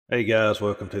Hey guys,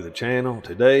 welcome to the channel.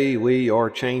 Today we are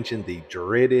changing the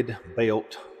dreaded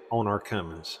belt on our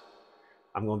Cummins.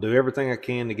 I'm going to do everything I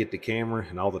can to get the camera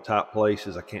in all the tight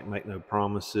places. I can't make no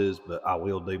promises, but I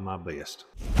will do my best.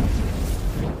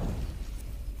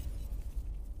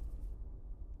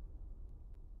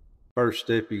 First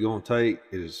step you're going to take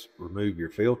is remove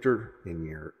your filter in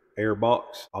your air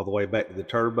box all the way back to the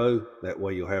turbo. That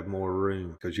way you'll have more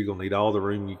room, because you're going to need all the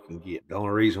room you can get. The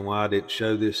only reason why I didn't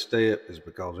show this step is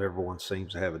because everyone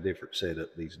seems to have a different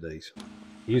setup these days.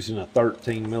 Using a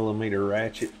 13mm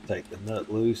ratchet, take the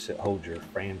nut loose that holds your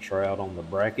fan shroud on the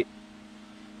bracket.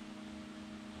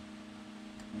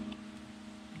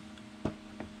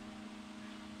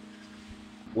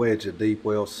 Wedge a deep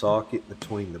well socket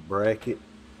between the bracket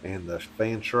and the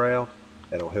fan shroud.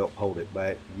 That'll help hold it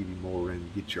back, give you more room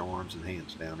to get your arms and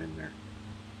hands down in there.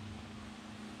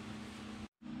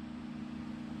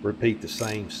 Repeat the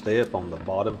same step on the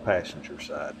bottom passenger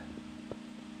side.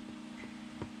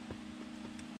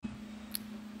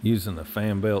 Using the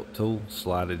fan belt tool,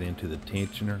 slide it into the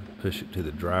tensioner, push it to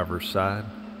the driver's side,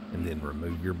 and then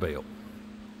remove your belt.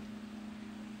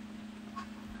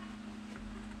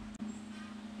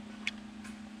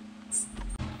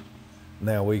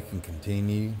 Now we can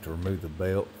continue to remove the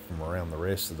belt from around the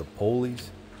rest of the pulleys.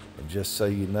 And just so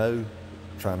you know,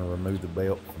 trying to remove the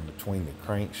belt from between the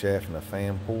crankshaft and the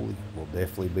fan pulley will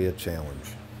definitely be a challenge.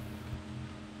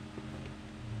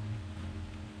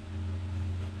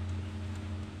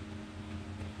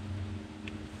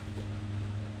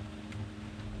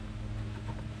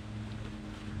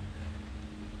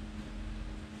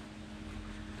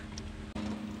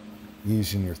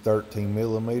 Using your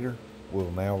 13mm, we'll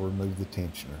now remove the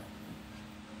tensioner.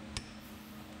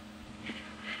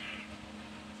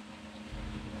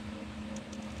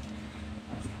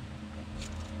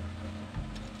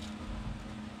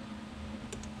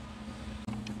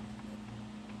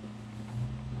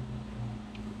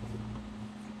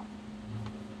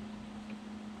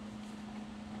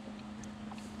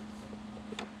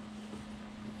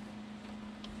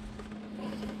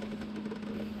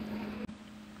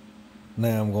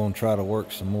 Now I'm going to try to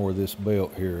work some more of this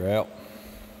belt here out.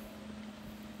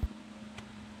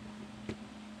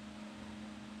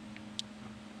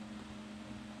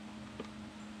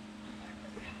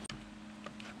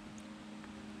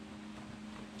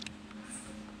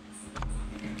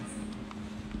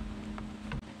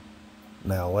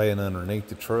 Now laying underneath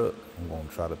the truck, I'm going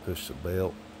to try to push the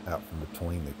belt out from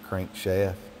between the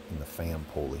crankshaft and the fan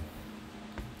pulley.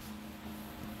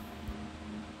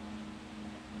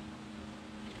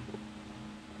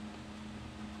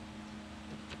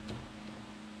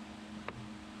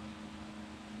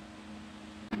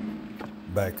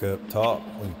 Back up top,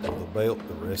 we can pull the belt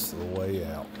the rest of the way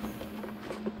out.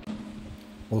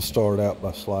 We'll start out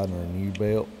by sliding our new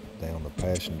belt down the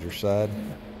passenger side.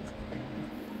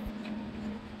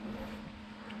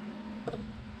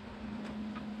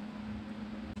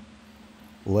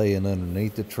 Laying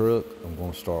underneath the truck, I'm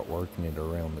going to start working it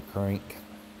around the crank.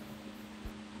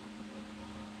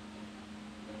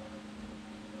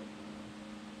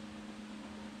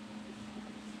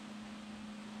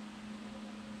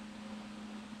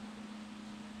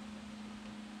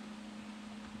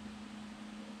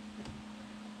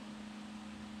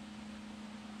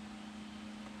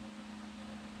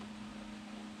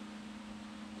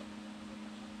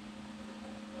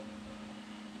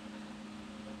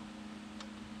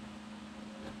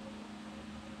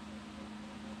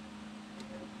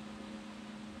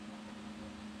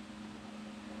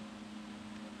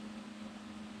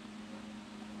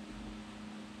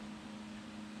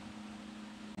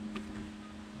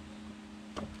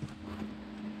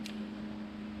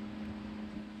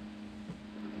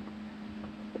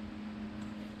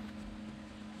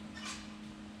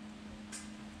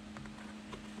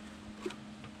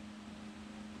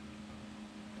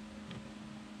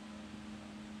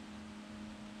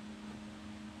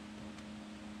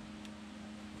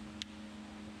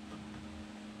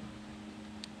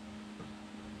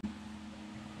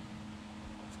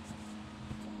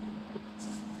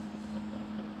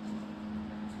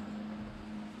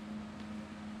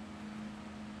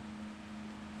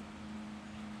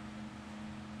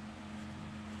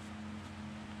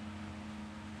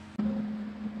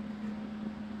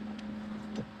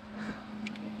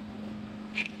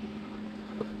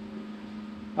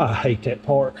 I hate that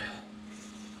part.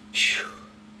 Whew.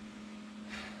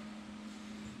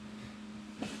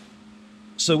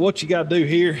 So what you got to do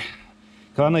here,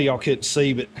 because I know y'all couldn't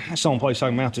see, but that's the only place I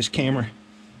can mount this camera.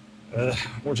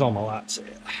 Where's all my lights at?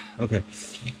 Okay.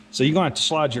 So you're going to have to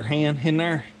slide your hand in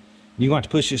there. You're going to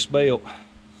have to push this belt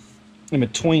in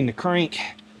between the crank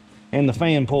and the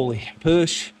fan pulley.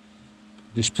 Push,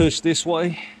 just push this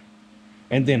way,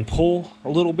 and then pull a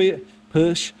little bit,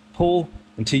 push, pull,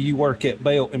 until you work that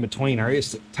belt in between there.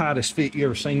 It's the tightest fit you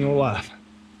ever seen in your life.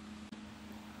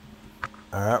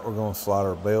 All right, we're gonna slide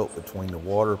our belt between the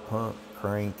water pump,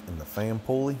 crank, and the fan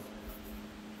pulley.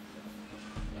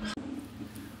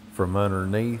 From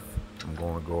underneath, I'm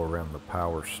gonna go around the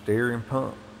power steering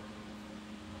pump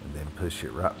and then push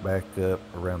it right back up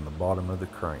around the bottom of the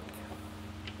crank.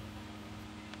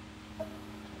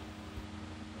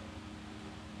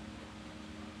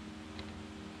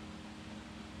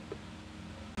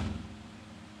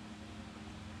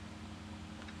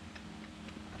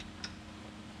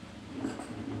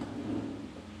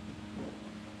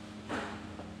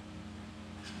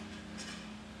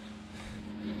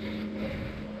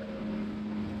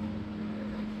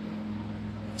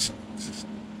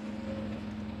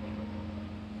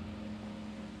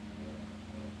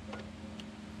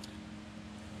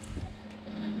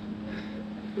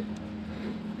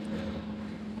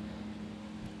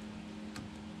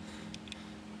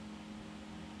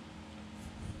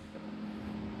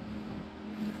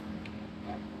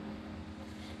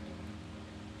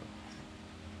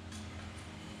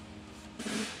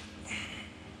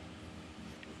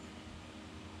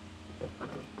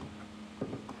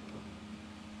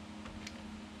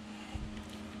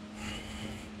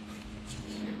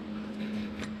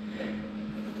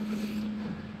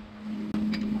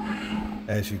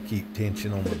 As you keep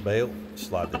tension on the belt,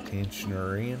 slide the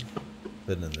tensioner in,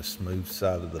 putting the smooth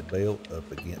side of the belt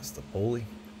up against the pulley.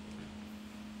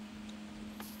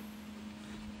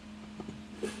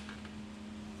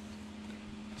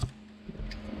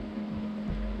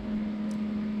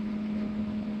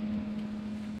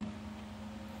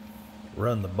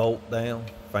 Run the bolt down,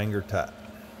 finger tight.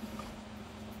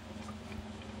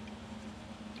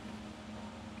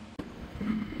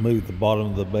 Move the bottom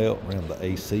of the belt around the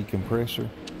AC compressor.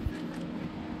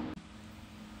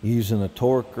 Using a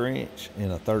torque wrench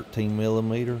and a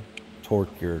 13mm,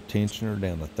 torque your tensioner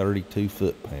down to 32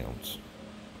 foot-pounds.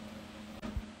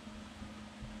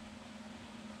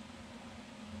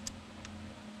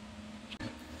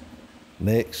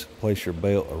 Next, place your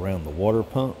belt around the water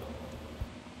pump.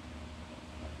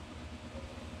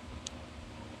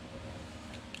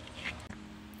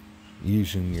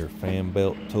 Using your fan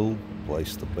belt tool,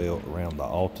 place the belt around the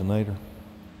alternator.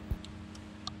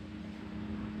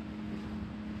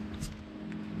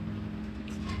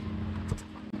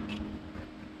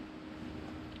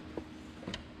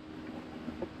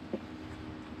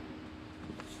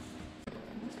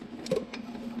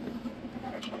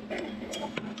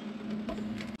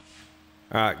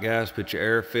 Alright guys, put your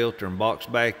air filter and box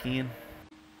back in,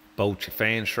 bolt your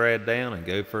fan shroud down and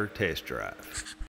go for a test drive.